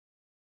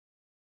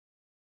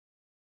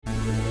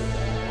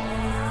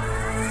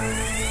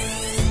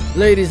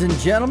Ladies and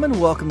gentlemen,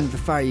 welcome to the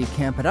Fire You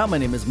Can't Put Out. My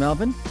name is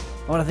Melvin.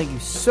 I want to thank you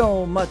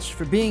so much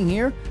for being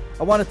here.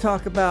 I want to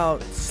talk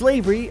about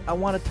slavery. I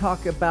want to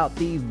talk about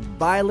the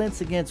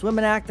Violence Against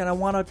Women Act, and I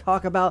want to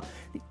talk about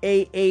the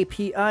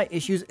AAPI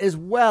issues, as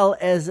well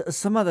as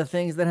some other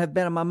things that have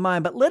been on my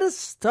mind. But let us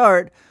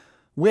start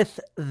with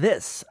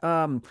this.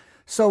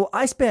 So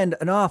I spend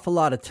an awful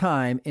lot of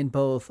time in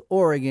both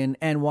Oregon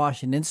and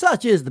Washington.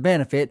 Such is the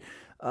benefit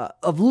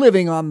of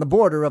living on the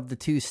border of the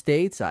two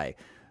states. I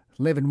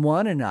live in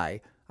one and I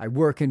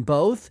work in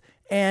both.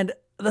 And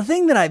the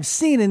thing that I've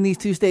seen in these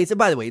two states, and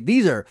by the way,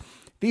 these are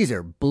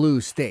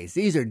blue states.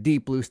 These are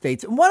deep blue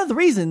states. And one of the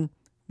reasons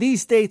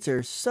these states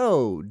are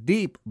so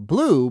deep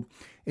blue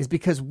is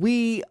because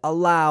we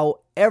allow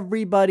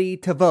everybody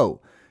to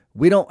vote.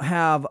 We don't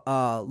have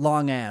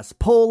long ass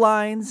poll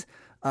lines.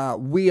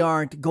 We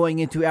aren't going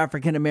into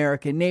African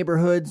American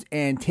neighborhoods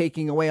and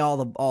taking away all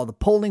the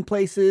polling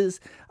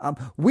places.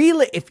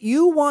 If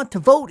you want to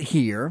vote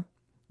here,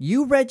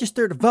 you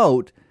register to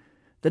vote.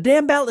 The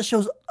damn ballot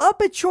shows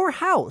up at your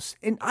house,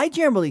 and I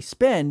generally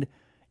spend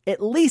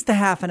at least a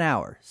half an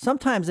hour,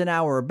 sometimes an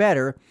hour or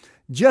better,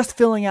 just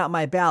filling out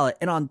my ballot.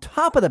 And on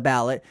top of the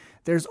ballot,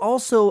 there's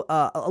also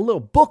a little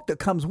book that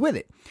comes with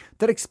it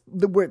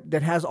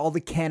that has all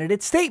the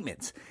candidate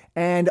statements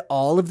and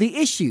all of the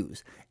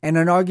issues, and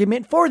an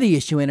argument for the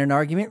issue and an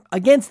argument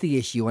against the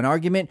issue, an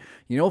argument,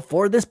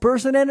 for this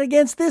person and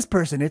against this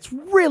person. It's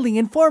really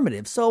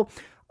informative. So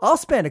I'll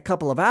spend a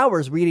couple of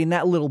hours reading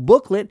that little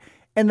booklet.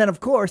 And then, of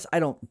course, I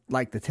don't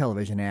like the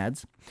television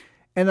ads.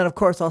 And then, of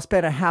course, I'll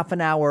spend a half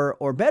an hour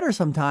or better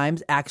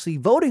sometimes actually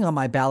voting on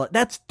my ballot.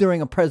 That's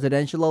during a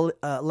presidential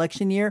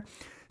election year.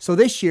 So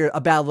this year, a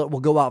ballot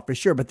will go out for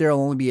sure, but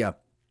there'll only be a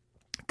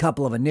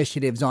couple of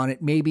initiatives on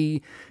it.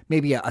 Maybe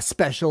a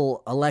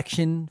special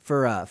election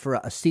for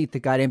a seat that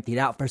got emptied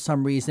out for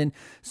some reason.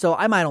 So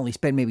I might only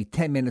spend maybe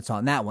 10 minutes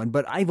on that one,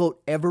 but I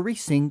vote every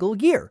single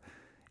year.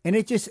 And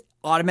it just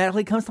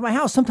automatically comes to my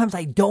house. Sometimes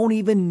I don't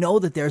even know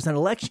that there's an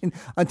election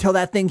until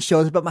that thing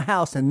shows up at my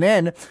house. And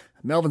then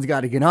Melvin's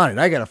got to get on it.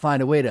 I got to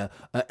find a way to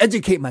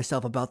educate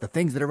myself about the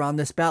things that are on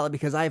this ballot,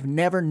 because I've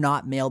never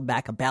not mailed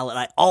back a ballot.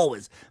 I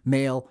always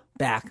mail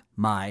back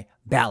my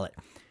ballot.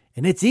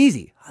 And it's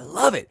easy. I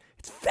love it.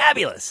 It's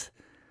fabulous.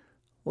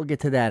 We'll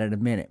get to that in a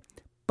minute.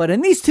 But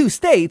in these two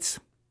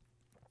states,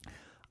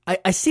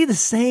 I see the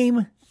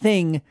same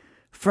thing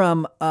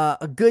from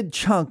a good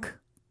chunk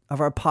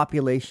of our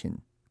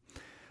population.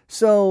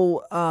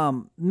 So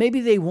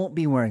maybe they won't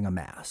be wearing a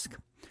mask.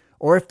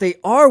 Or if they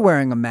are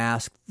wearing a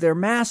mask, their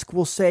mask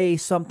will say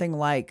something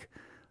like,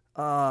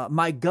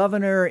 my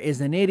governor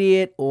is an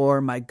idiot, or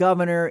my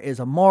governor is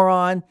a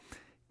moron.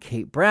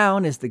 Kate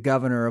Brown is the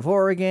governor of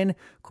Oregon.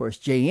 Of course,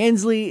 Jay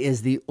Inslee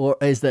is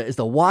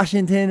the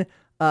Washington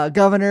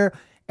governor.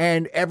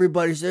 And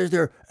everybody says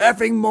they're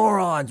effing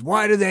morons.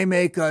 Why do they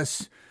make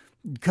us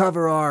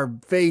cover our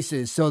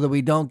faces so that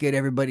we don't get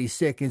everybody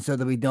sick and so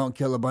that we don't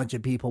kill a bunch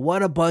of people?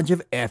 What a bunch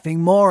of effing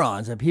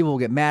morons. And people will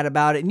get mad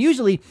about it. And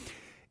usually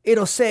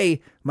it'll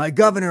say, my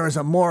governor is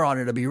a moron.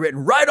 It'll be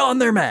written right on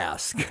their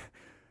mask.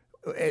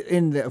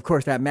 Of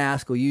course, that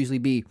mask will usually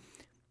be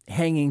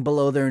hanging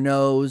below their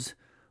nose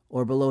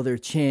or below their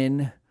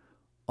chin,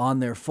 on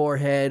their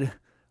forehead,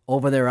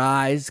 over their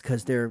eyes,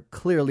 because they're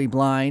clearly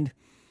blind.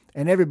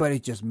 And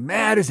everybody's just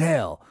mad as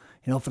hell.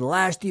 For the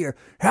last year,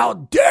 how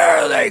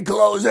dare they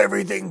close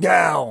everything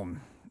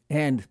down?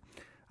 And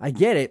I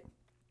get it.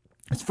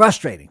 It's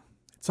frustrating.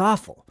 It's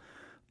awful.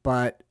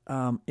 But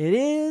it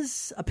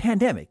is a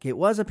pandemic. It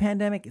was a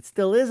pandemic. It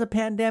still is a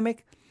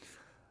pandemic.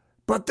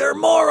 But they're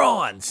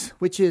morons,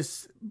 which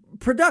is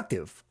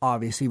productive,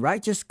 obviously,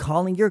 right? Just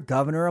calling your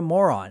governor a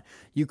moron.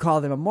 You call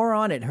them a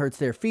moron, it hurts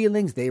their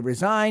feelings. They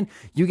resign.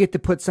 You get to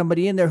put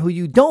somebody in there who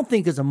you don't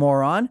think is a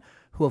moron,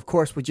 who, of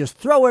course, would just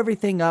throw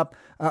everything up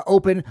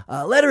open,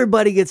 let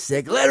everybody get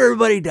sick, let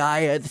everybody die.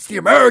 It's the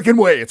American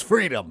way. It's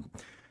freedom.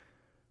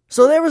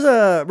 So there was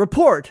a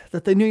report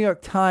that the New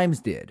York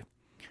Times did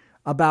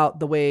about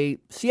the way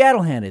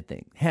Seattle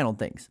handled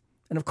things.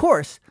 And, of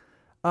course,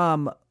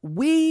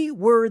 we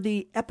were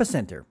the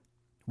epicenter.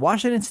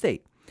 Washington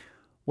State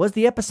was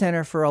the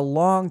epicenter for a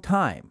long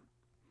time.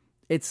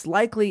 It's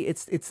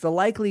the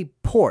likely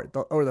port,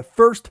 or the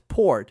first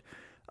port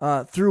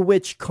through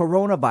which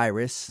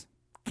coronavirus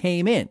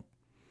came in.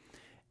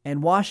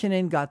 And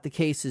Washington got the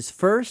cases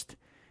first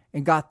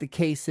and got the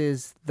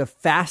cases the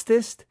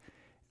fastest.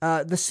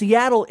 The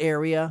Seattle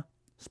area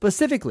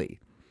specifically.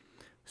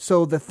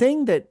 So the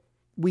thing that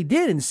we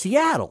did in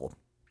Seattle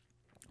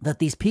that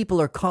these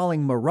people are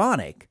calling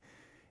moronic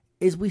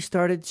is we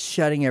started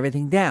shutting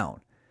everything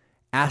down,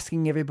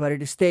 asking everybody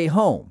to stay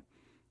home,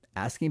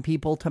 asking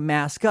people to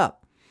mask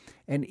up.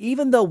 And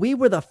even though we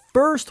were the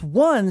first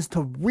ones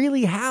to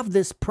really have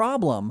this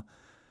problem,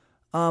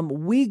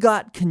 we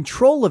got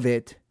control of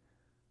it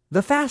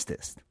the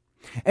fastest.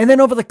 And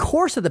then over the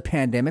course of the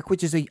pandemic,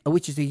 which is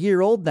a year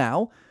old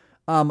now,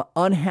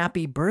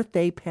 unhappy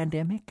birthday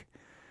pandemic.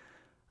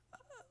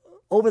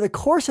 Over the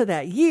course of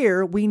that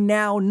year, we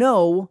now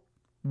know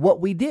what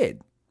we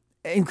did.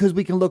 And because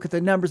we can look at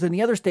the numbers in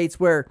the other states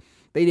where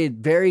They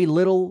did very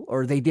little,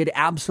 or they did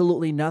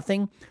absolutely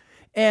nothing.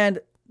 And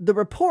the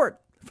report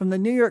from the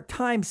New York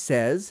Times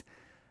says,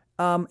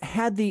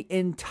 had the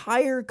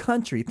entire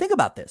country, think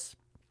about this,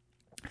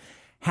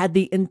 had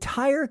the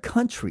entire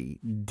country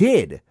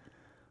did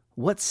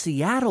what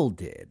Seattle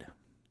did,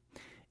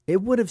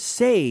 it would have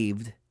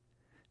saved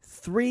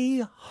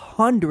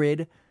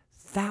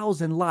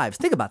 300,000 lives.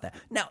 Think about that.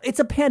 Now, it's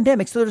a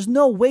pandemic, so there's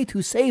no way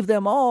to save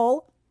them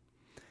all.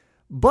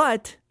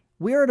 But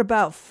we're at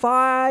about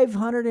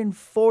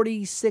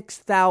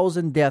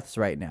 546,000 deaths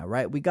right now,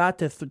 right? We got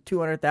to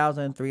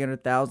 200,000,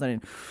 300,000,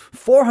 and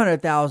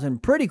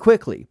 400,000 pretty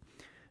quickly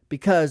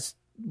because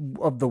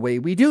of the way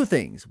we do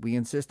things. We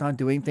insist on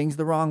doing things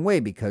the wrong way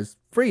because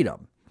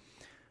freedom.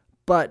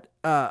 But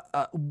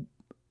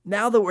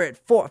now that we're at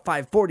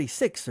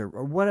 546 or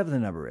whatever the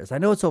number is, I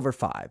know it's over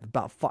 5,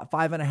 about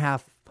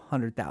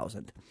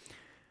 5,500,000.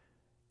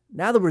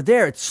 Now that we're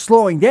there, it's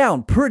slowing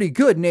down pretty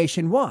good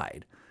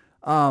nationwide.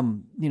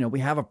 We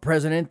have a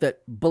president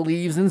that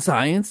believes in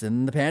science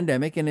and the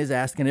pandemic and is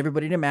asking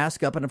everybody to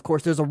mask up. And of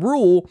course, there's a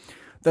rule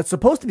that's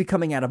supposed to be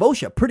coming out of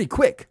OSHA pretty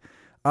quick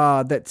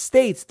that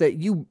states that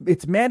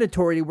it's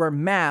mandatory to wear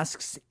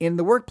masks in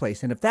the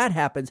workplace. And if that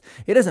happens,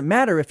 it doesn't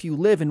matter if you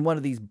live in one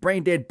of these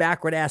brain dead,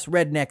 backward ass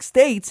redneck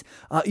states,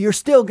 you're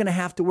still going to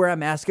have to wear a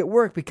mask at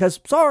work because,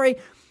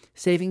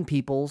 saving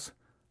people's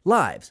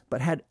lives.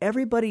 But had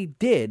everybody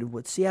did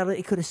what Seattle,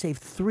 it could have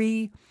saved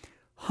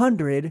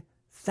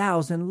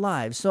 300,000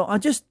 lives. So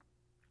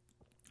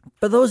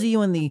for those of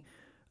you in the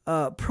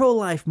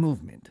pro-life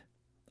movement,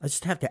 I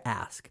just have to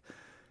ask,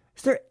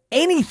 is there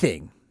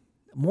anything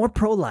more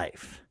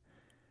pro-life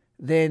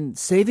than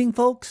saving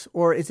folks,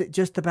 or is it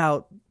just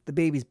about the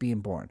babies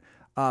being born?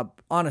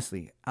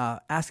 Honestly,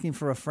 asking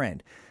for a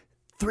friend.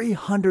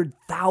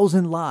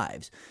 300,000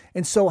 lives.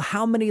 And so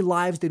how many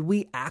lives did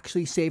we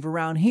actually save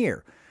around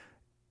here?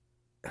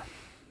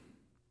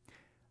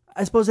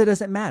 I suppose it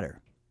doesn't matter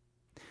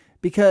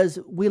because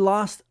we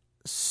lost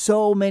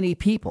so many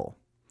people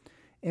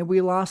and we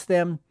lost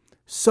them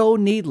so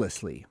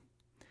needlessly.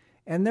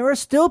 And there are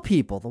still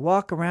people that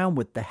walk around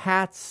with the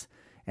hats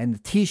and the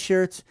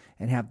t-shirts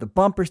and have the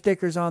bumper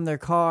stickers on their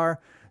car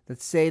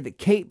that say that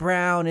Kate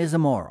Brown is a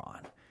moron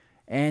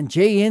and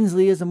Jay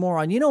Inslee is a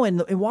moron.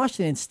 In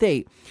Washington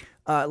State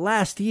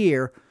last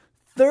year,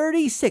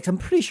 36, I'm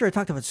pretty sure I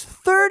talked about this,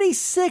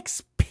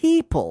 36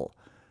 people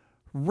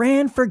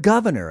ran for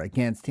governor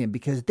against him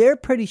because they're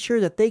pretty sure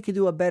that they could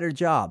do a better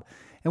job.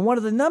 And one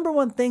of the number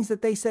one things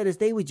that they said is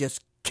they would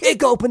just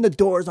kick open the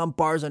doors on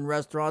bars and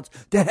restaurants.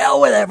 To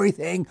hell with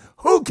everything.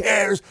 Who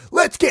cares?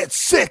 Let's get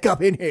sick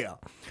up in here.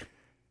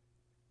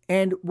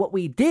 And what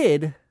we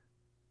did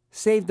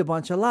saved a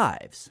bunch of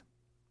lives.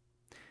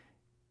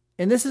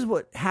 And this is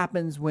what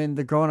happens when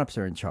the grown-ups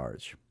are in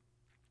charge.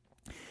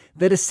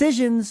 The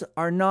decisions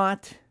are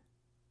not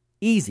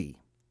easy.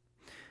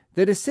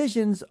 The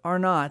decisions are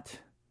not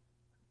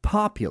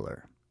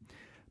popular.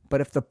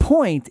 But if the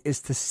point is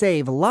to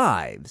save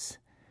lives,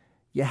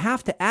 you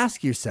have to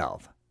ask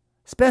yourself,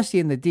 especially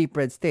in the deep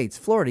red states,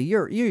 Florida,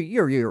 you're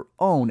your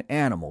own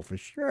animal for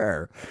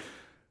sure.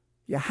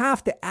 You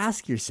have to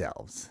ask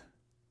yourselves,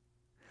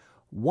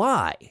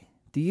 why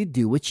do you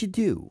do what you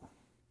do?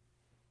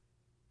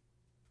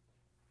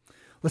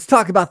 Let's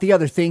talk about the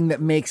other thing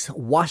that makes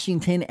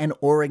Washington and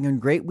Oregon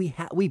great. We,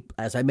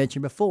 as I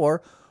mentioned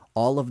before,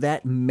 all of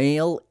that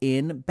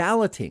mail-in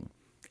balloting.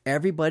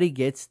 Everybody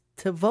gets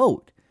to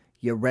vote.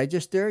 You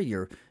register,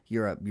 you're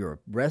a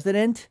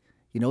resident,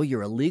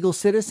 you're a legal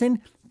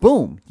citizen.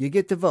 Boom, you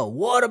get to vote.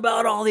 What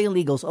about all the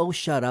illegals? Oh,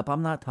 shut up.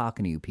 I'm not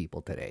talking to you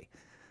people today.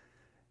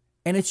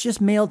 And it's just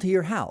mailed to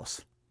your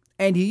house.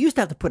 And you used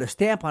to have to put a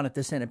stamp on it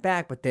to send it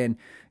back, but then,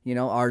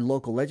 our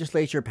local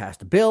legislature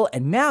passed a bill,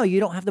 and now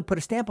you don't have to put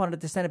a stamp on it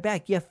to send it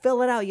back. You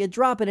fill it out, you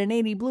drop it in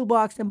 80 blue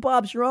box, and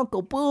Bob's your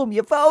uncle. Boom,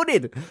 you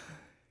voted.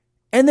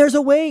 And there's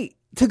a way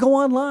to go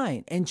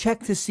online and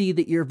check to see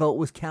that your vote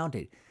was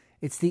counted.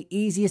 It's the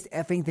easiest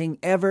effing thing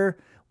ever.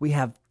 We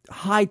have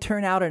high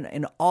turnout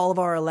in all of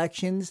our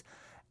elections,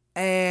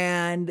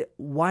 and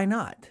why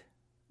not?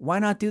 Why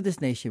not do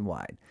this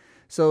nationwide?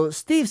 So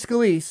Steve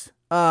Scalise,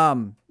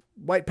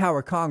 white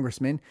power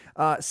congressman,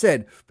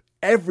 said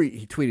he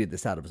tweeted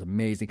this out. It was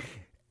amazing.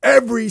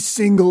 Every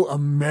single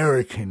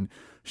American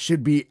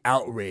should be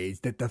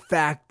outraged at the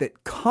fact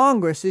that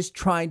Congress is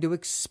trying to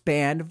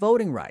expand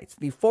voting rights.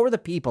 The For the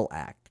People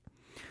Act,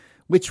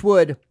 which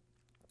would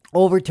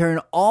overturn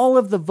all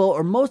of the vote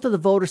or most of the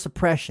voter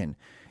suppression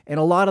in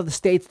a lot of the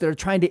states that are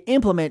trying to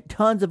implement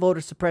tons of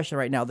voter suppression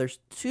right now. There's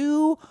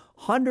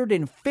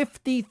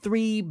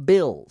 253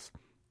 bills,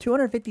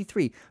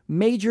 253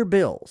 major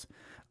bills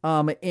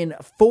in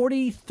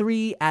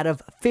 43 out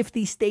of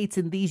 50 states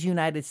in these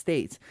United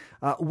States,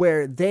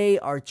 where they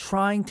are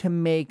trying to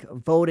make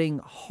voting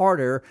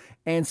harder,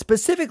 and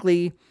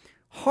specifically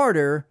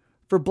harder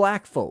for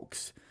black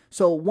folks.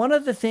 So one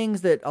of the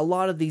things that a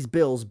lot of these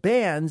bills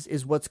bans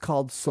is what's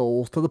called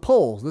Souls to the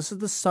Polls. This is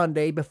the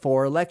Sunday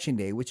before Election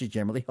Day, which is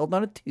generally held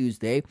on a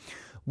Tuesday,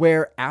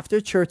 where after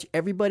church,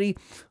 everybody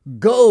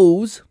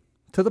goes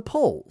to the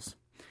polls.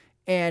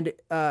 And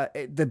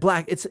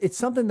it's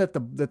something that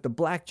the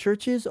black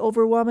churches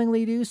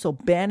overwhelmingly do. So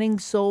banning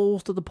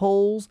souls to the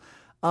polls,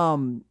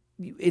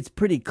 it's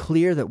pretty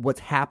clear that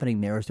what's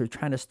happening there is they're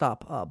trying to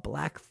stop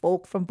black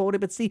folk from voting.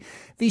 But see,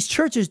 these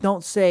churches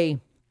don't say,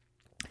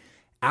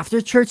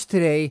 after church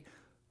today,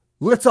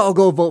 let's all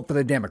go vote for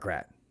the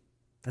Democrat.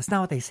 That's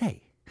not what they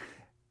say.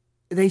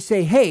 They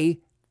say, hey,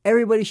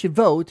 everybody should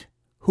vote.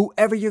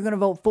 Whoever you're going to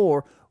vote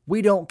for,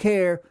 we don't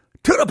care.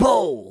 To the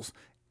polls.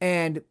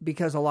 And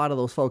because a lot of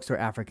those folks are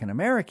African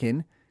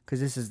American,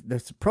 because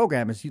this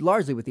program is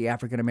largely with the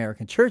African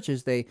American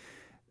churches,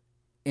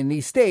 in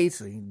these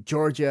states,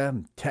 Georgia,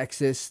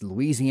 Texas,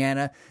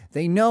 Louisiana,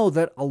 they know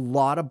that a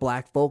lot of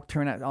black folk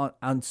turn out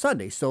on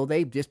Sunday. So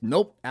they just,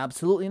 nope,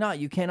 absolutely not.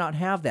 You cannot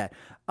have that.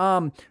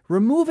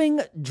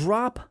 Removing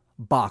drop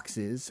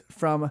boxes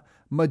from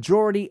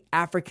majority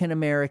African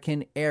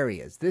American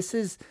areas.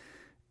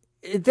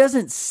 It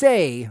doesn't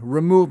say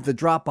remove the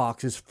drop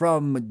boxes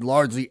from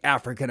largely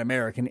African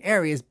American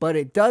areas, but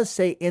it does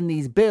say in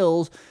these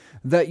bills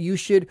that you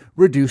should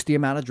reduce the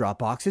amount of drop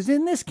boxes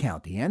in this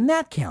county and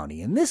that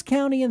county and this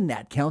county and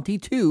that county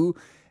too.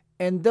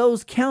 And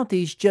those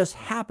counties just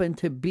happen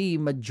to be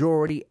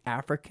majority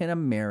African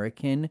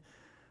American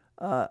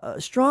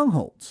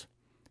strongholds,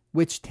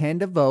 which tend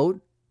to vote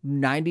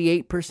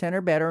 98%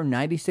 or better,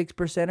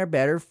 96% or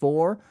better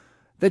for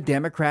the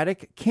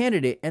Democratic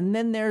candidate. And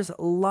then there's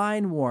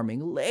line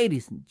warming.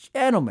 Ladies and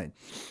gentlemen,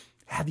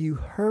 have you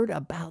heard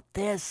about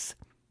this?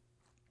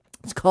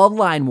 It's called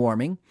line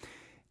warming.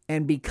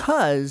 And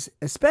because,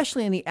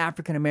 especially in the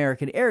African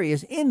American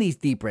areas in these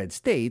deep red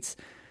states,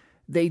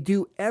 they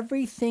do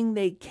everything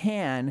they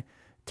can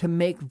to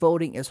make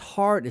voting as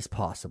hard as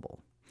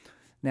possible.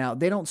 Now,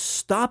 they don't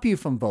stop you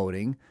from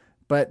voting,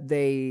 but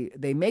they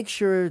make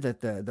sure that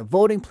the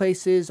voting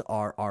places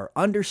are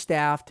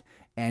understaffed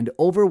and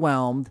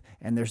overwhelmed,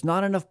 and there's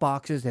not enough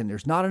boxes, and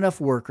there's not enough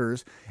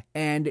workers,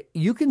 and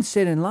you can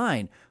sit in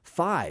line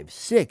 5,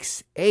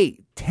 6,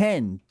 8,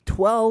 10,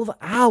 12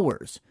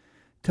 hours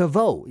to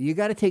vote. You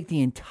got to take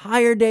the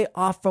entire day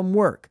off from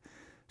work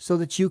so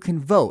that you can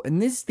vote. And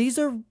these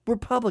are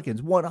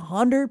Republicans,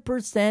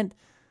 100%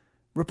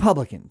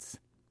 Republicans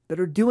that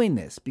are doing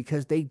this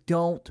because they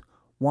don't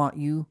want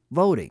you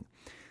voting.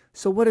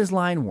 So what is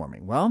line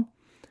warming? Well,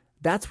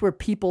 that's where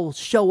people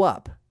show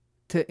up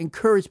to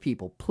encourage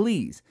people,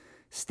 please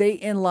stay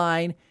in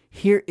line.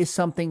 Here is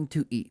something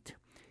to eat.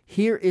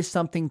 Here is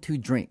something to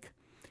drink.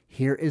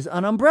 Here is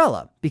an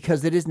umbrella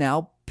because it is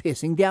now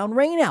pissing down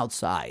rain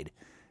outside.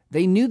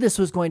 They knew this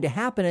was going to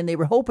happen, and they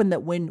were hoping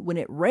that when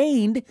it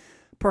rained,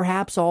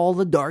 perhaps all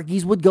the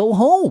darkies would go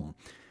home.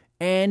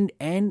 And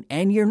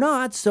you're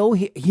not, so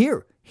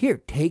here,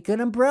 take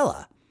an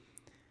umbrella.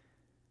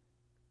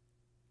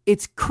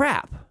 It's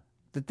crap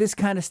that this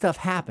kind of stuff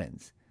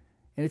happens.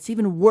 And it's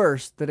even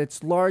worse that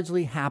it's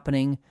largely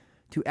happening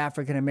to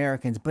African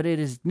Americans. But it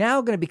is now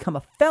going to become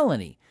a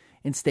felony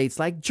in states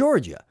like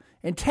Georgia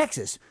and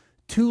Texas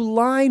to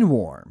line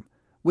warm,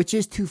 which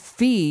is to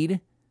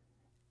feed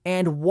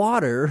and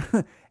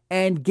water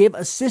and give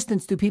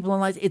assistance to people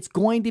in lines. It's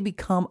going to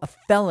become a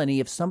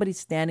felony if somebody's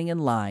standing in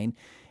line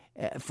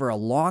for a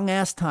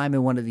long-ass time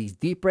in one of these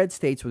deep red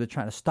states where they're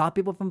trying to stop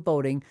people from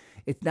voting.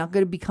 It's now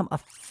going to become a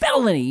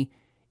felony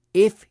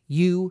if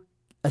you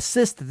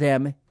assist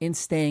them in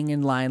staying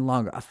in line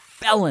longer. A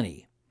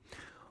felony.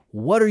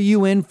 What are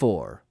you in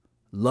for?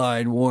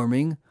 Line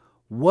warming.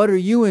 What are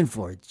you in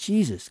for?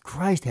 Jesus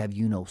Christ, have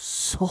you no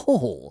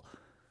soul?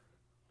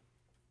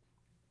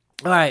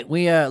 All right,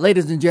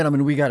 ladies and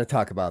gentlemen, we got to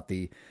talk about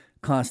the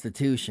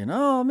Constitution.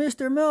 Oh,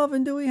 Mr.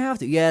 Melvin, do we have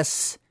to?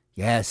 Yes,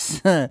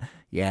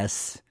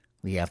 yes,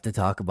 we have to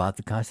talk about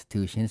the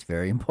Constitution. It's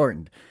very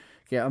important.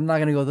 Yeah, I'm not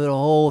going to go through the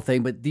whole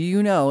thing, but do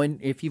you know,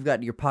 and if you've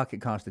got your pocket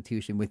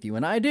Constitution with you,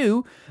 and I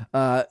do,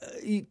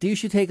 you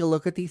should take a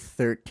look at the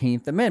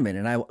 13th Amendment.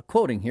 And I'm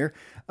quoting here,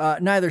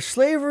 neither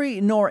slavery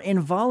nor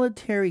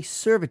involuntary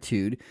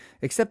servitude,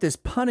 except as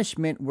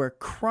punishment for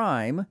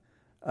crime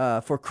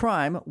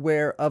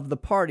whereof the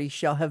party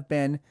shall have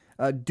been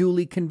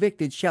duly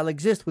convicted, shall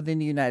exist within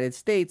the United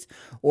States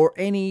or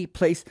any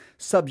place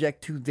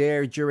subject to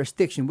their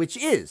jurisdiction, which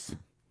is,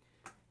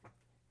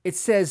 it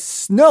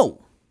says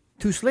no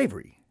to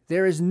slavery.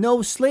 There is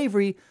no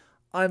slavery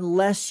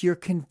unless you're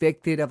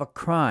convicted of a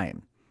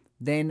crime.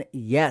 Then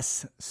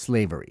yes,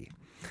 slavery.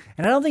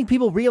 And I don't think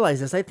people realize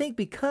this. I think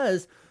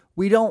because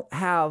we don't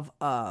have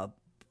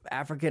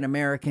African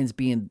Americans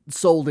being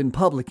sold in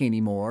public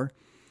anymore,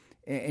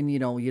 and you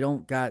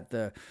don't got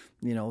the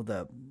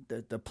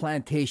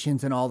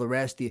plantations and all the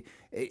rest.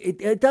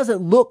 It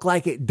doesn't look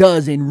like it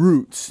does in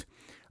Roots.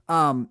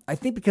 I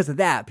think because of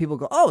that, people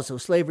go, oh, so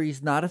slavery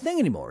is not a thing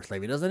anymore.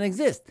 Slavery doesn't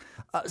exist.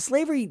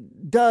 Slavery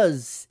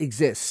does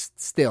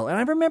exist still. And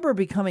I remember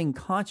becoming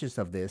conscious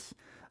of this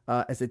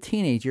as a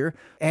teenager.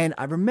 And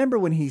I remember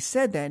when he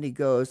said that, and he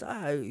goes,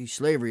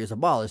 slavery is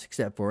abolished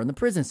except for in the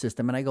prison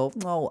system. And I go,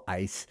 oh,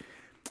 Ice,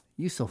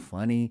 you so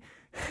funny.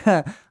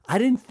 I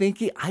didn't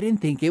think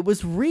it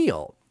was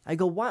real. I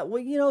go, what?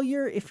 Well,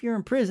 if you're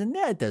in prison,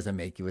 that doesn't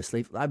make you a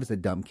slave. I was a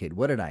dumb kid.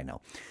 What did I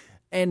know?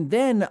 And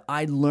then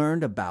I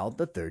learned about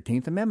the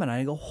 13th Amendment.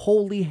 I go,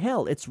 holy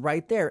hell, it's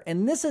right there.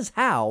 And this is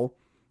how,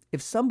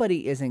 if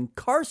somebody is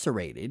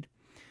incarcerated,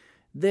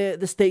 the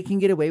state can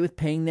get away with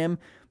paying them,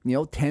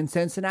 10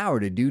 cents an hour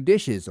to do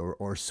dishes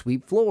or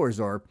sweep floors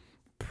or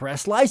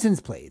press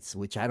license plates,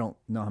 which I don't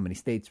know how many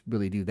states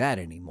really do that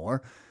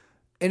anymore.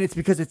 And it's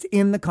because it's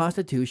in the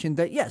Constitution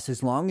that, yes,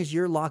 as long as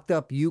you're locked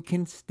up, you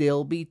can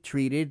still be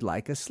treated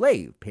like a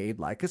slave, paid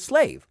like a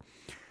slave.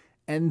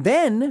 And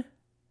then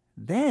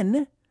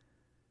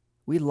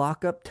we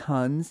lock up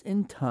tons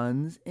and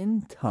tons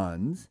and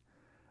tons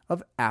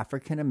of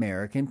African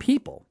American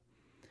people.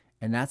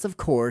 And that's, of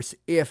course,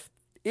 if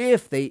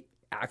they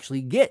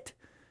actually get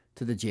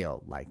to the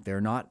jail, like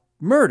they're not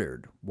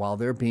murdered while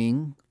they're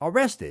being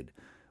arrested,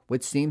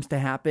 which seems to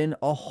happen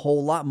a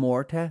whole lot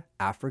more to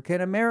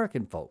African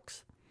American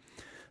folks.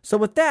 So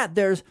with that,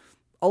 there's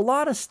a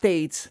lot of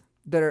states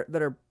that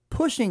are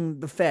pushing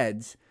the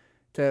feds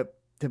to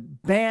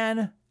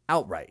ban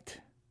outright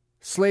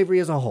slavery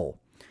as a whole.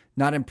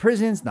 Not in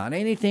prisons, not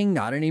anything,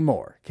 not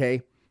anymore,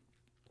 okay?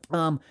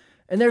 And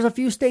there's a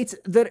few states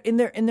that in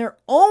their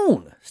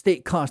own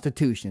state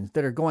constitutions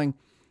that are going,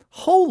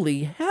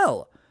 holy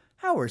hell,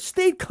 our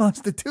state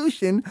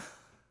constitution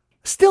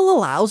still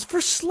allows for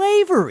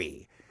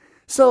slavery.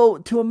 So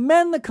to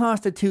amend the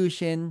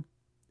Constitution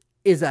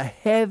is a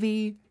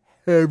heavy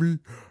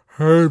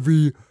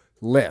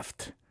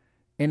lift.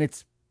 And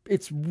it's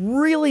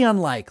really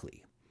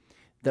unlikely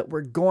that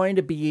we're going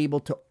to be able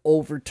to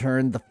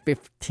overturn the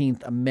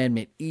 15th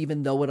Amendment,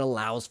 even though it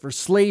allows for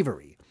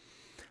slavery.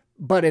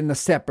 But in the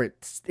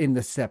separate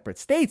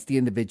states, the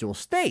individual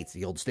states,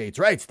 the old states'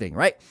 rights thing,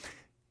 right?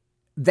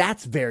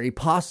 That's very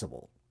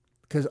possible.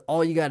 Because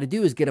all you got to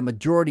do is get a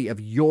majority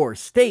of your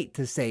state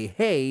to say,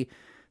 hey,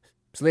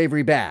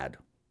 slavery bad.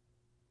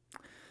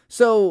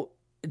 So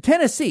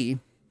Tennessee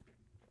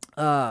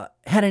had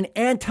an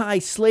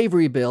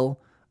anti-slavery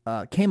bill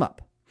came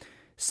up.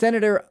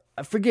 Senator,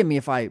 forgive me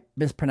if I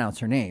mispronounce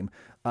her name,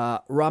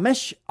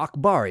 Ramesh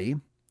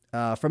Akbari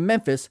from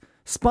Memphis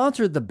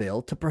sponsored the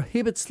bill to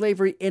prohibit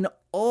slavery in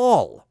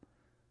all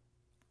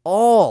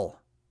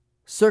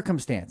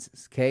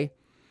circumstances, okay?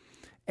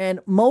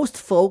 And most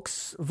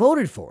folks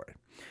voted for it.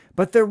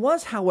 But there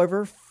was,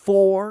 however,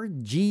 4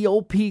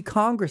 GOP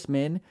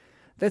congressmen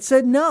that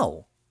said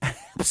no,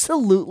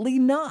 absolutely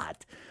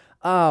not.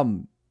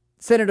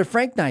 Senator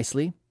Frank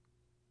Nicely,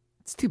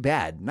 it's too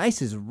bad.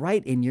 Nice is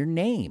right in your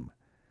name.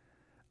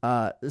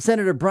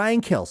 Senator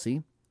Brian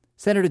Kelsey,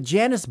 Senator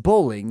Janice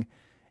Bowling,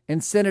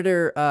 and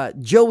Senator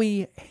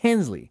Joey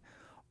Hensley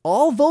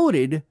all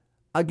voted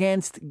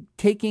against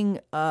taking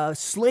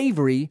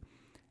slavery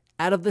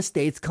out of the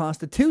state's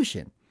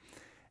constitution.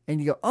 And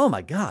you go, oh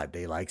my God,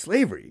 they like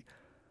slavery.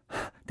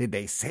 Did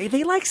they say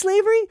they like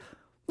slavery?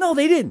 No,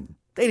 they didn't.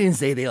 They didn't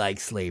say they like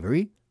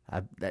slavery.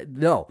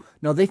 No,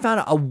 they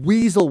found a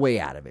weasel way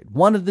out of it.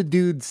 One of the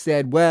dudes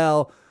said,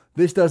 well,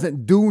 this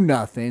doesn't do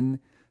nothing,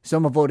 so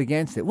I'm going to vote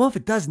against it. Well, if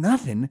it does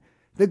nothing,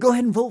 then go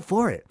ahead and vote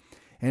for it.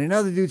 And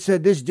another dude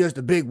said, this is just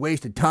a big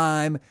waste of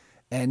time,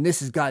 and this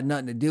has got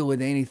nothing to do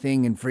with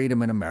anything in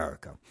freedom in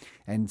America.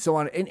 And so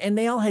on. And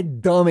they all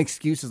had dumb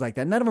excuses like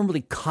that. None of them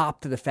really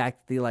copped to the fact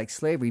that they like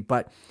slavery.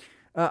 But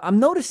I'm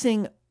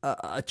noticing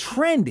a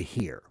trend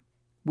here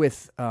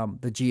with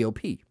the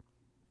GOP.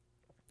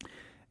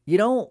 You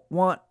don't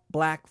want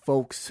black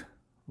folks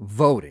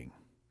voting,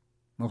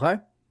 okay?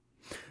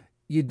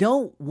 You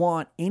don't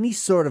want any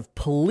sort of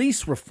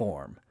police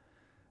reform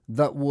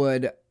that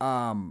would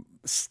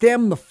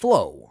stem the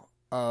flow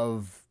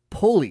of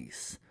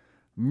police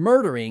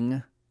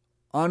murdering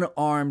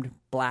unarmed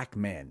black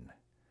men,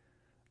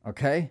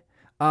 okay?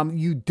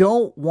 You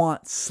don't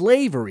want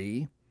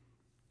slavery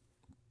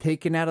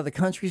taken out of the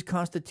country's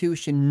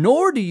constitution,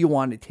 nor do you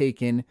want it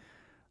taken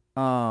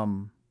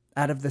out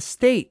of the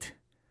state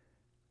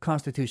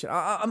constitution.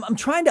 I'm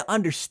trying to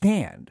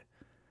understand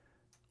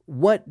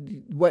what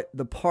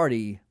the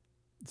party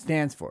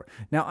stands for.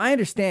 Now, I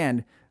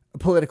understand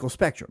political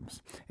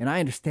spectrums, and I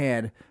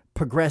understand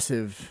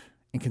progressive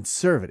and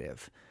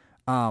conservative,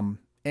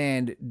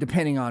 and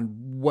depending on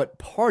what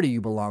party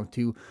you belong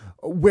to,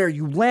 where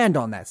you land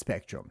on that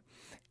spectrum.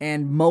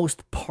 And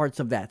most parts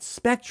of that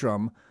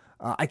spectrum,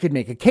 I could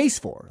make a case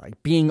for,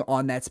 like being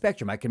on that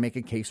spectrum. I can make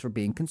a case for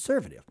being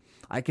conservative.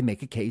 I can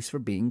make a case for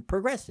being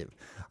progressive.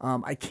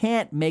 I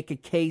can't make a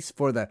case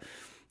for the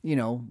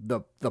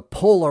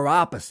polar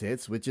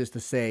opposites, which is to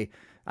say,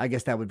 I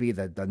guess that would be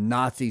the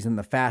Nazis and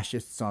the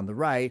fascists on the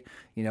right,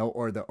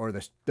 or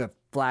the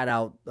flat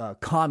out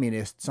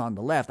communists on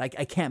the left. I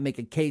can't make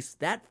a case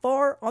that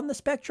far on the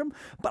spectrum,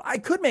 but I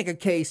could make a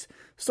case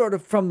sort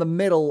of from the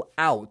middle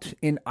out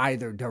in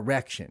either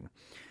direction.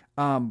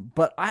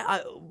 But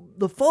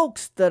the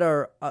folks that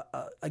are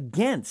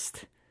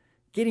against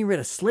getting rid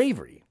of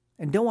slavery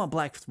and don't want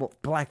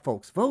black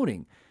folks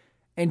voting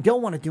and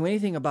don't want to do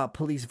anything about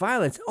police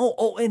violence.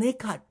 And it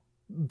got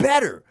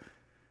better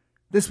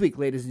this week,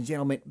 ladies and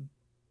gentlemen,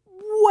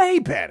 way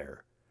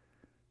better.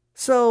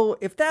 So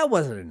if that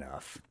wasn't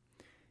enough,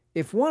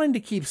 if wanting to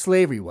keep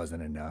slavery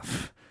wasn't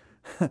enough,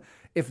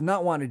 if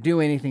not want to do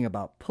anything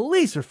about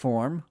police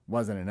reform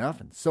wasn't enough,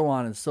 and so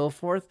on and so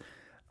forth,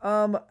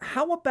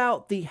 how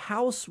about the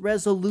House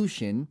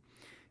resolution?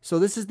 So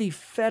this is the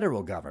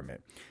federal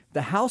government.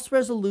 The House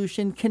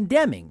resolution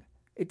condemning.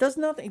 It does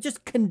nothing. It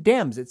just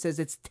condemns. It says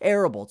it's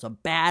terrible. It's a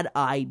bad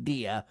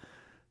idea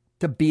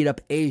to beat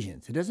up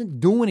Asians. It doesn't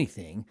do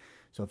anything.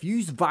 So if you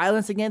use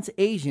violence against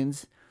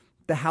Asians,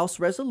 the House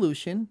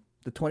resolution,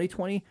 the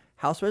 2020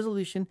 House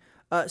resolution,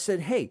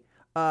 said, hey,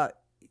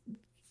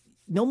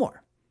 no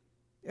more.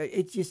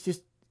 It's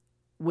just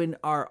when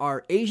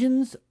our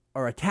Asians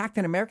are attacked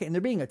in America, and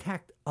they're being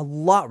attacked a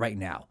lot right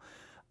now.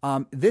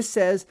 This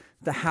says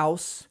the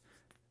House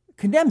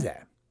condemns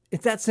that.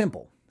 It's that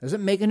simple.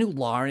 Doesn't make a new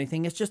law or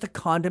anything. It's just a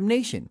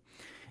condemnation.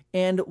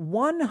 And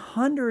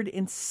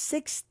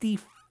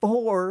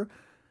 164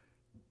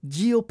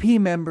 GOP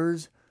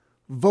members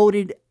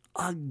voted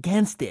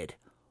against it.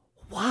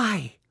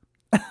 Why?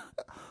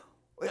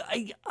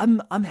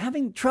 I'm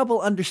having trouble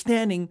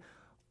understanding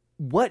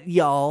what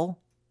y'all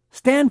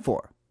stand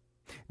for.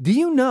 Do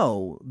you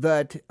know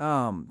that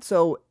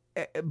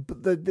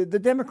the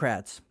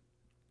Democrats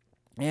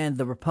and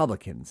the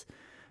Republicans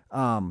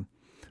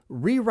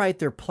rewrite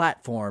their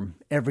platform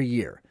every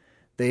year?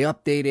 They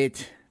update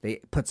it, they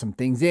put some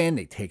things in,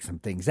 they take some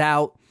things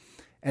out,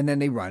 and then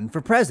they run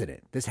for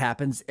president. This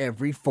happens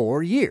every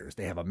 4 years.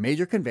 They have a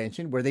major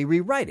convention where they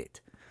rewrite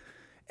it.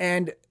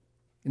 And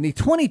in the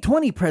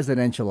 2020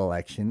 presidential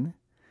election,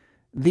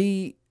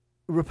 the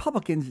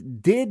Republicans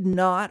did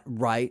not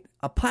write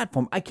a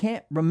platform. I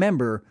can't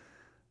remember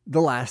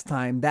the last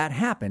time that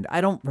happened.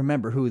 I don't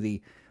remember who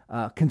the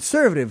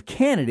conservative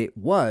candidate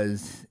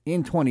was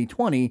in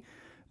 2020,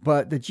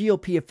 but the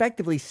GOP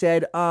effectively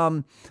said,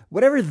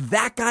 whatever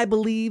that guy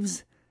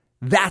believes,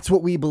 that's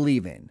what we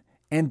believe in.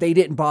 And they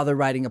didn't bother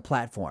writing a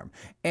platform.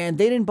 And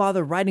they didn't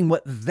bother writing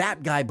what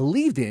that guy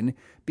believed in,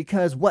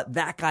 because what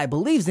that guy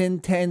believes in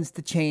tends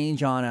to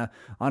change on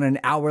an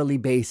hourly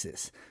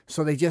basis.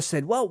 So they just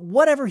said, well,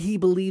 whatever he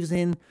believes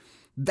in,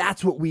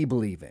 that's what we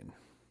believe in.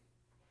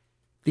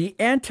 The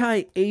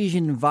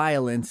anti-Asian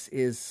violence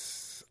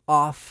is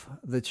off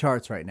the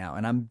charts right now,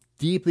 and I'm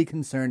deeply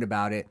concerned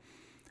about it,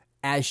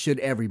 as should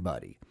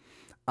everybody.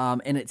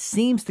 And it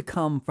seems to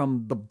come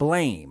from the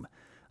blame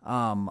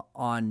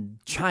on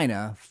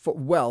China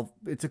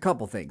it's a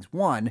couple things.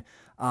 One,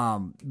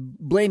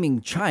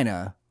 blaming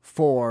China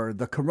for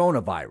the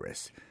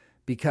coronavirus,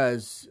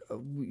 because,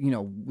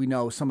 we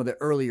know some of the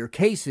earlier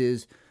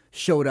cases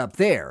showed up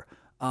there.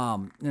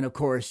 And of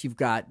course, you've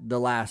got the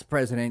last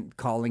president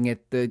calling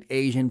it the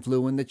Asian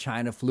flu and the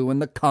China flu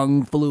and the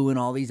Kung flu and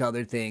all these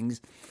other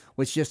things,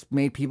 which just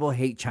made people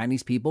hate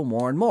Chinese people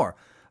more and more.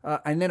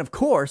 And then, of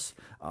course,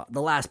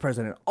 the last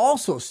president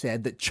also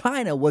said that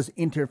China was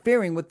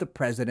interfering with the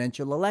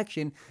presidential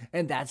election,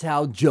 and that's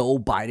how Joe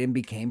Biden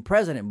became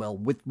president. Well,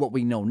 with what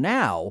we know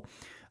now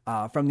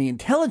from the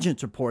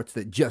intelligence reports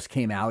that just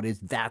came out, is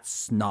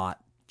that's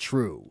not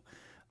true.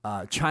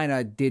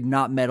 China did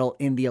not meddle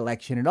in the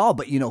election at all.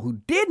 But you know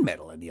who did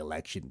meddle in the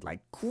election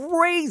like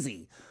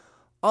crazy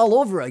all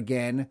over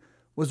again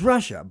was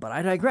Russia. But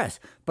I digress.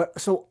 But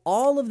so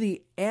all of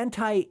the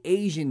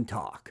anti-Asian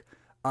talk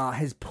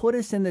has put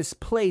us in this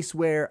place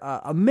where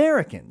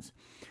Americans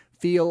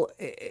feel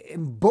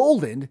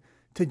emboldened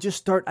to just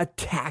start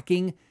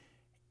attacking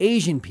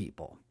Asian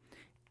people.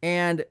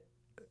 And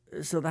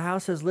so the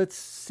House says, let's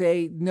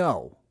say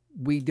no.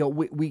 We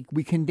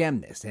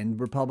condemn this. And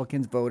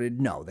Republicans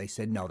voted no. They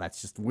said, no,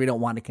 we don't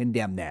want to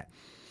condemn that.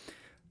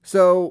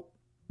 So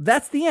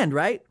that's the end,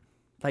 right?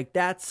 Like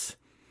that's,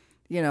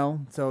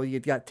 so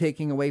you got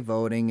taking away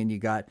voting, and you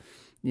got,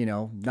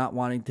 not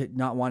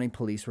wanting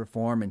police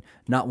reform, and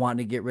not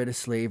wanting to get rid of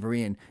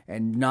slavery,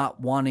 and not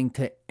wanting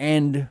to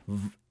end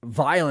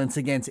violence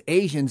against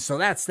Asians. So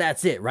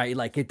that's it, right?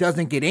 Like it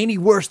doesn't get any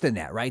worse than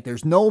that, right?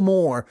 There's no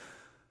more.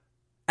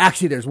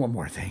 Actually, there's one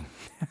more thing.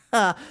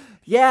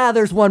 Yeah,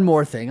 there's one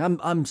more thing.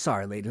 I'm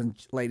sorry,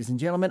 ladies and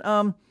gentlemen.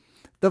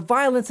 The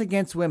Violence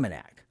Against Women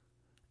Act.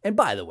 And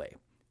by the way,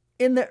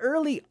 in the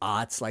early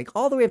aughts, like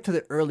all the way up to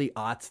the early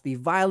aughts, the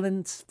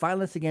Violence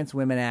Against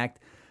Women Act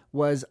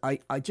was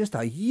just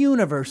a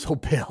universal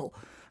bill.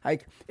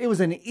 Like it was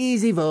an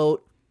easy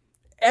vote.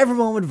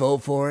 Everyone would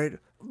vote for it.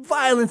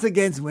 Violence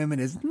against women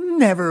is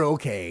never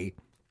okay.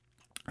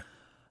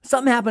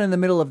 Something happened in the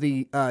middle of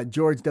the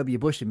George W.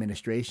 Bush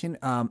administration.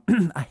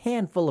 A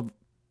handful of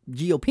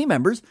GOP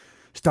members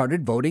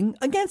started voting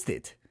against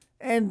it.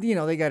 And,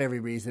 they got every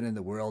reason in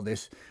the world.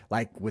 This,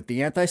 like with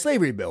the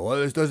anti-slavery bill, well,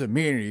 this doesn't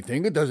mean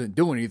anything. It doesn't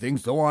do anything,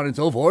 so on and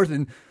so forth.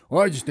 And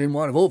I just didn't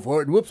want to vote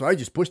for it. And whoops, I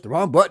just pushed the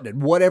wrong button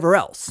and whatever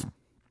else.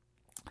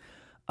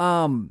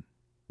 So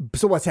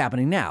what's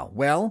happening now?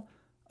 Well,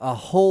 a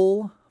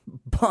whole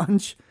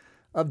bunch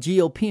of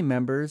GOP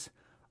members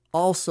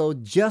also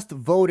just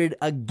voted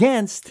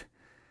against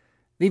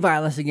the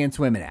Violence Against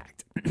Women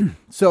Act.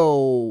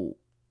 So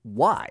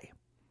why?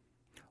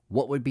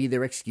 What would be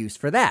their excuse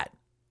for that?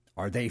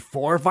 Are they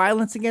for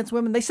violence against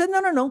women? They said,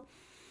 no.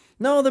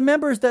 No, the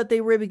members that they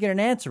were able to get an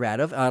answer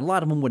out of, a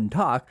lot of them wouldn't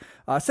talk,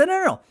 said,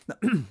 no.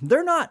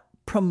 They're not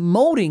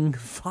promoting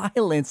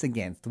violence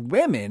against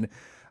women,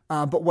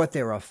 but what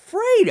they're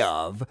afraid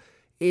of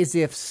is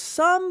if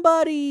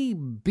somebody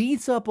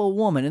beats up a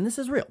woman, and this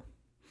is real,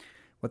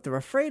 what they're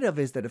afraid of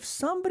is that if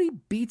somebody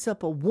beats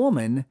up a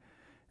woman,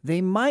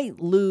 they might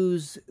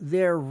lose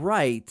their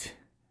right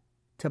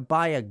to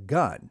buy a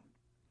gun.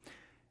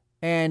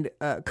 And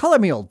color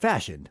me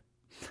old-fashioned,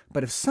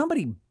 but if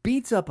somebody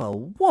beats up a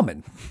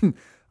woman,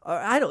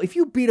 if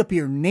you beat up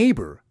your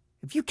neighbor,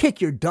 if you kick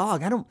your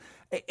dog, I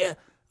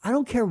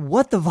don't care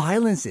what the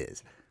violence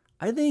is.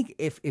 I think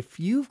if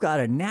you've got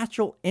a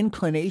natural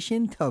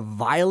inclination to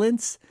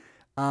violence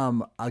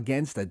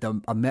against a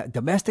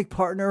domestic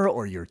partner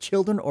or your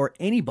children or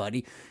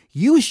anybody,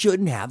 you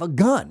shouldn't have a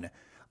gun.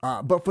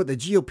 But for the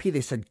GOP,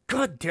 they said,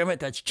 God damn it,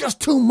 that's just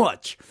too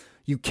much.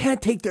 You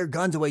can't take their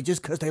guns away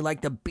just because they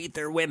like to beat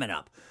their women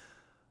up.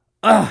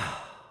 I'm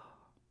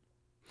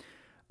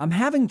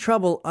having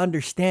trouble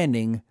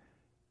understanding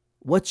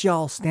what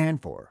y'all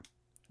stand for.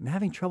 I'm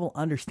having trouble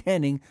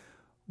understanding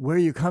where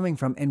you're coming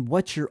from and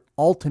what your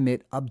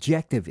ultimate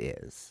objective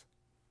is.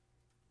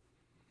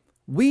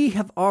 We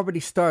have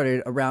already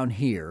started around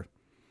here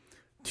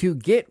to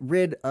get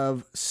rid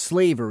of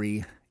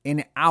slavery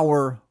in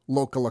our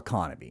local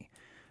economy.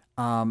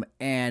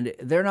 And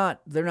they're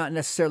not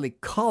necessarily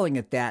calling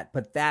it that,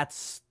 but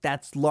that's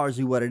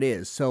largely what it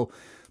is. So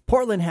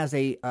Portland has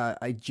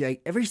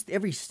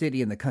every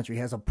city in the country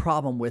has a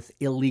problem with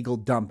illegal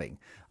dumping.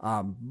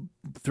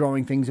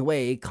 Throwing things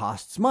away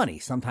costs money.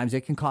 Sometimes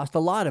it can cost a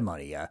lot of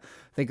money.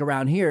 Think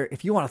around here,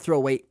 if you want to throw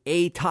away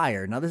a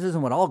tire, now this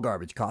isn't what all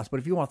garbage costs, but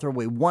if you want to throw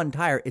away one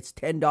tire, it's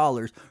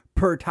 $10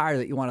 per tire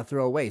that you want to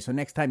throw away. So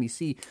next time you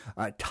see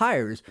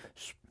tires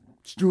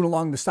strewn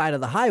along the side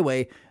of the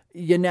highway,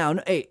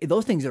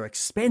 those things are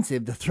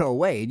expensive to throw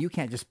away, and you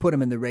can't just put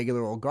them in the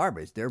regular old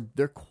garbage.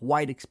 They're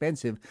quite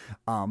expensive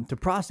to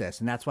process,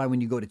 and that's why when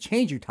you go to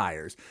change your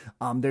tires,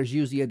 there's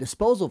usually a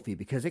disposal fee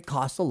because it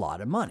costs a lot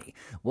of money.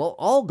 Well,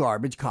 all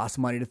garbage costs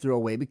money to throw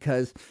away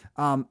because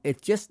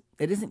it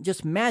isn't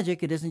just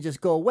magic. It doesn't just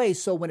go away.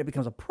 So when it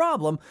becomes a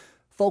problem,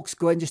 folks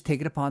go ahead and just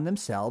take it upon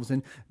themselves,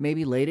 and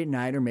maybe late at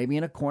night or maybe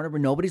in a corner where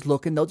nobody's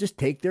looking, they'll just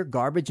take their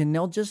garbage and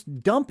they'll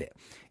just dump it.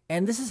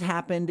 And this has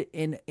happened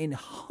in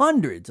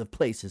hundreds of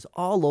places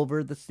all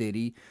over the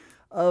city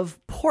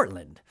of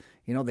Portland.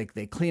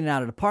 They clean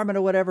out an apartment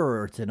or whatever,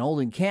 or it's an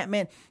old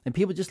encampment, and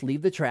people just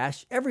leave the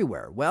trash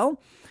everywhere.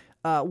 Well,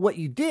 what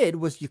you did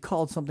was you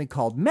called something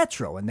called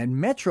Metro, and then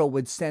Metro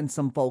would send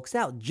some folks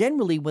out,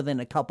 generally within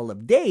a couple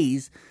of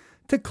days,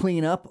 to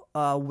clean up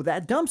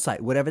that dump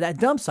site, whatever that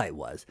dump site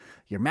was.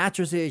 Your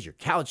mattresses, your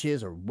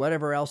couches, or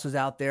whatever else is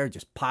out there,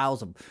 just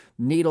piles of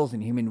needles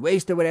and human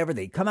waste or whatever.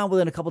 They'd come out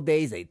within a couple of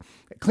days. They'd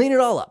clean it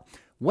all up.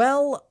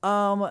 Well,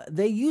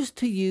 Metro used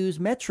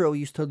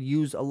to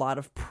use a lot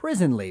of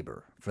prison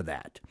labor for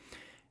that.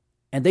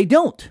 And they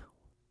don't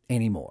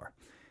anymore.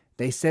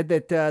 They said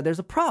that there's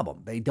a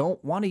problem. They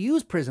don't want to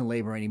use prison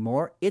labor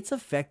anymore. It's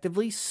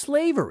effectively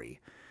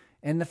slavery.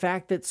 And the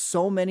fact that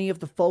so many of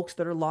the folks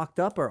that are locked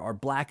up are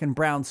black and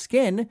brown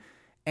skin,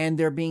 and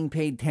they're being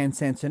paid 10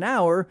 cents an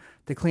hour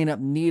to clean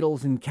up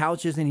needles and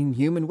couches and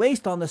human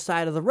waste on the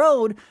side of the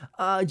road,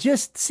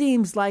 just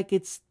seems like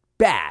it's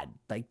bad.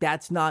 Like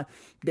that's not.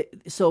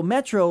 So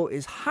Metro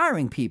is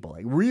hiring people,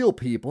 like real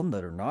people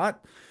that are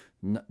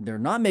they're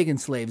not making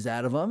slaves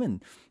out of them,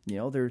 and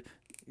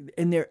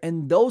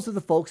and those are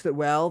the folks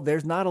that,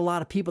 there's not a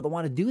lot of people that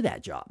want to do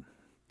that job.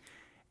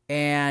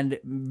 And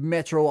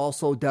Metro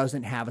also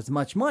doesn't have as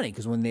much money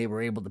because when they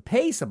were able to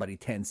pay somebody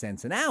 10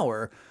 cents an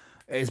hour,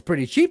 it's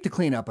pretty cheap to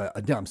clean up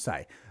a dump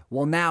site.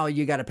 Well, now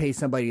you got to pay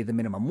somebody the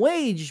minimum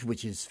wage,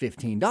 which is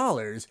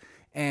 $15,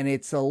 and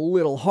it's a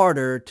little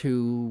harder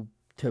to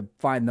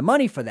find the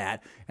money for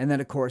that. And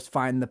then, of course,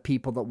 find the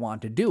people that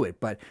want to do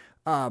it. But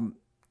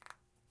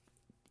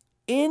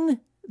in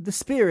the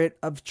spirit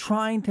of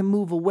trying to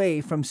move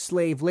away from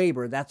slave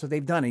labor, that's what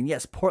they've done. And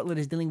yes, Portland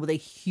is dealing with a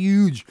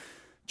huge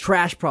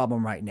trash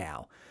problem right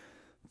now.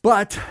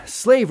 But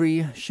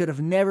slavery should have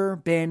never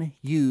been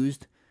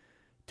used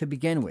to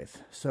begin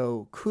with.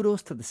 So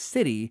kudos to the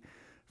city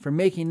for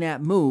making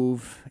that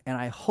move, and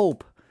I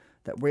hope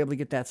that we're able to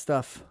get that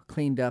stuff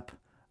cleaned up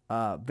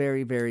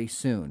very, very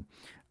soon.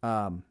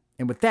 And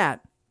with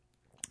that,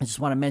 I just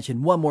want to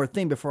mention one more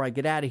thing before I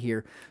get out of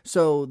here.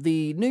 So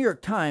the New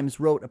York Times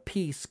wrote a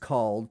piece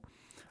called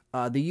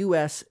The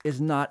U.S.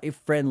 is not a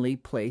friendly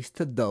place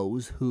to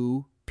those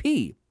who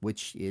pee,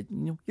 which is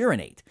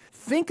urinate.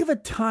 Think of a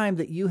time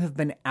that you have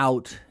been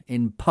out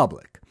in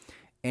public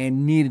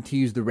and needed to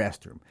use the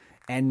restroom.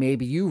 And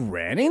maybe you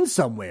ran in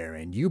somewhere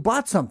and you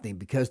bought something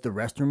because the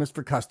restroom is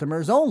for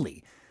customers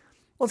only.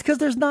 Well, it's because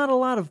there's not a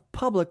lot of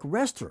public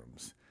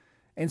restrooms.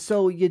 And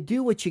so you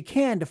do what you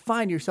can to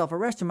find yourself a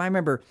restroom. I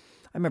remember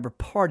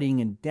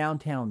partying in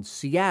downtown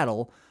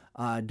Seattle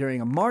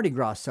during a Mardi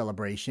Gras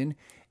celebration.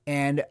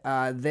 And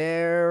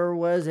there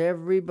was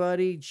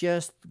everybody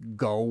just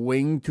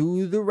going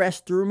to the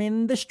restroom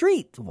in the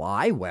street.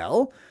 Why?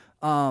 Well,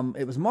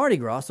 It was Mardi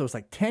Gras, so it was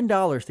like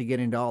 $10 to get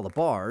into all the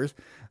bars.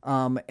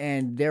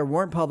 And there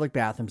weren't public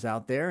bathrooms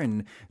out there,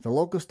 and the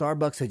local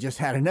Starbucks had just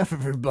had enough of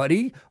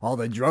everybody, all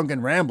the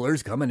drunken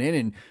ramblers coming in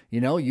and,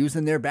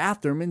 using their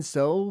bathroom. And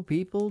so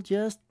people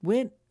just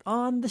went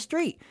on the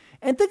street.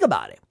 And think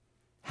about it.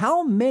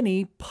 How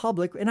many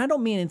public, and I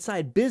don't mean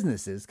inside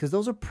businesses, because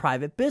those are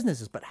private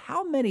businesses, but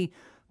how many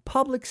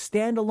public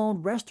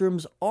standalone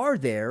restrooms are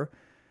there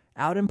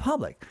out in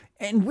public?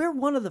 And we're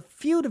one of the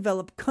few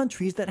developed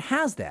countries that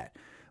has that,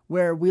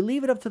 where we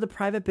leave it up to the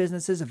private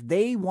businesses if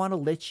they want to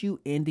let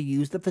you in to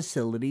use the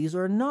facilities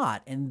or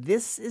not. And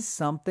this is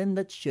something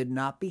that should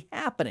not be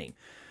happening.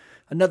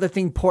 Another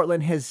thing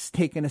Portland has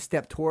taken a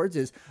step towards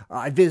is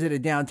I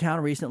visited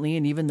downtown recently,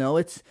 and even though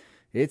it's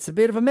a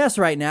bit of a mess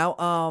right now,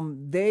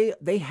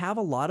 they have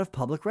a lot of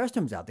public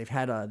restrooms out. They've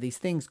had these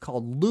things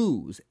called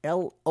loos,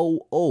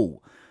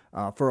 L-O-O,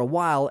 for a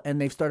while,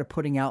 and they've started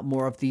putting out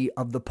more of the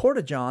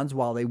porta-johns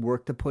while they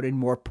work to put in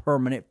more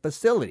permanent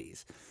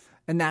facilities.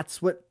 And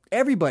that's what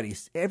every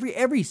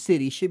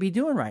city should be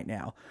doing right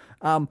now.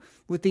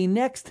 With the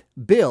next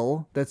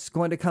bill that's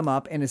going to come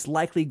up and is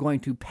likely going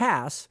to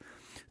pass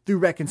through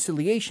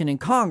reconciliation in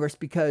Congress,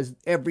 because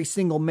every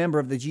single member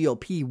of the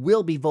GOP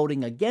will be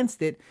voting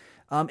against it,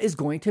 is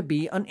going to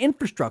be an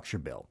infrastructure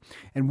bill.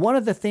 And one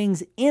of the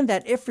things in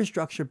that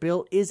infrastructure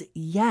bill is,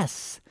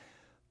 yes,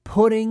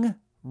 putting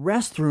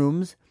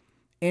restrooms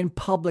in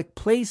public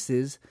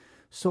places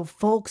so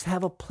folks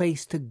have a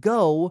place to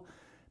go,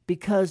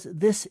 because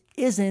this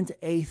isn't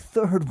a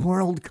third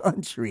world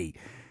country.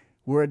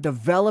 We're a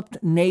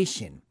developed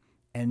nation,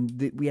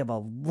 and we have a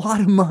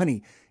lot of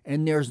money,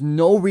 and there's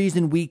no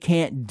reason we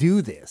can't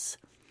do this.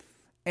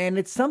 And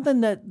it's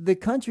something that the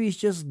country's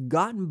just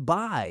gotten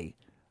by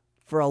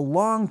for a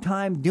long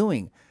time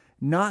doing,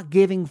 not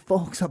giving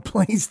folks a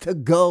place to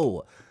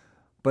go.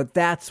 But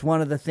that's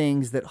one of the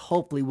things that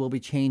hopefully will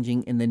be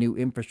changing in the new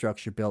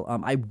infrastructure bill.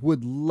 I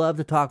would love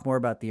to talk more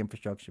about the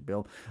infrastructure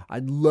bill.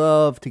 I'd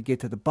love to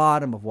get to the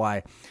bottom of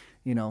why,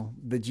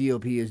 the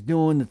GOP is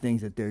doing the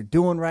things that they're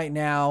doing right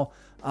now.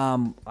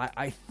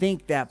 I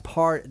think that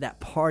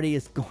party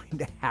is going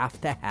to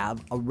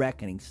have a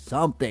reckoning.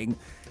 Something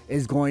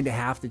is going to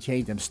have to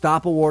change them.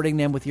 Stop awarding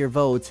them with your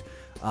votes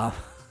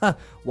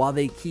while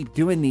they keep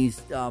doing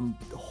these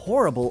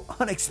horrible,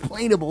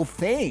 unexplainable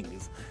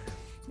things.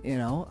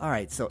 All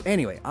right. So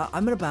anyway,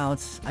 I'm going to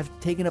bounce. I've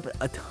taken up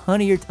a ton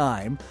of your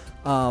time.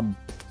 But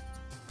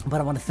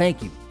I want to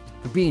thank you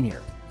for being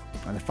here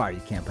on The Fire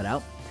You Can't Put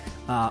Out.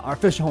 Our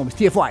official home is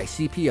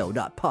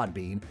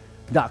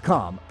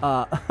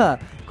tfycpo.podbean.com.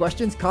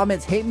 Questions,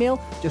 comments, hate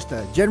mail, just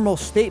a general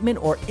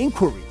statement or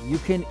inquiry, you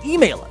can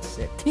email us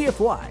at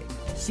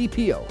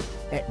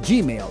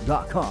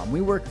tfycpo@gmail.com.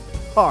 We work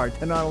hard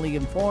to not only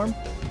inform,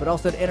 but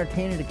also to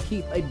entertain and to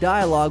keep a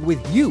dialogue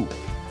with you.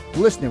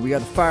 Listener, we are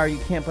the fire you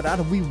can't put out,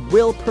 and we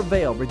will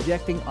prevail,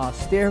 rejecting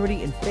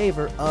austerity in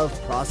favor of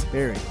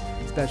prosperity.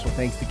 Special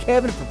thanks to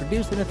Kevin for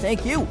producing, and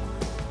thank you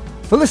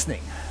for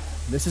listening.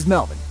 This is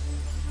Melvin,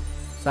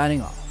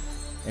 signing off.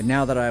 And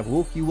now that I've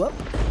woke you up,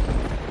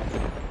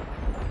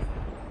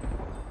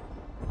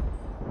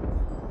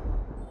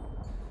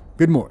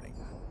 good morning.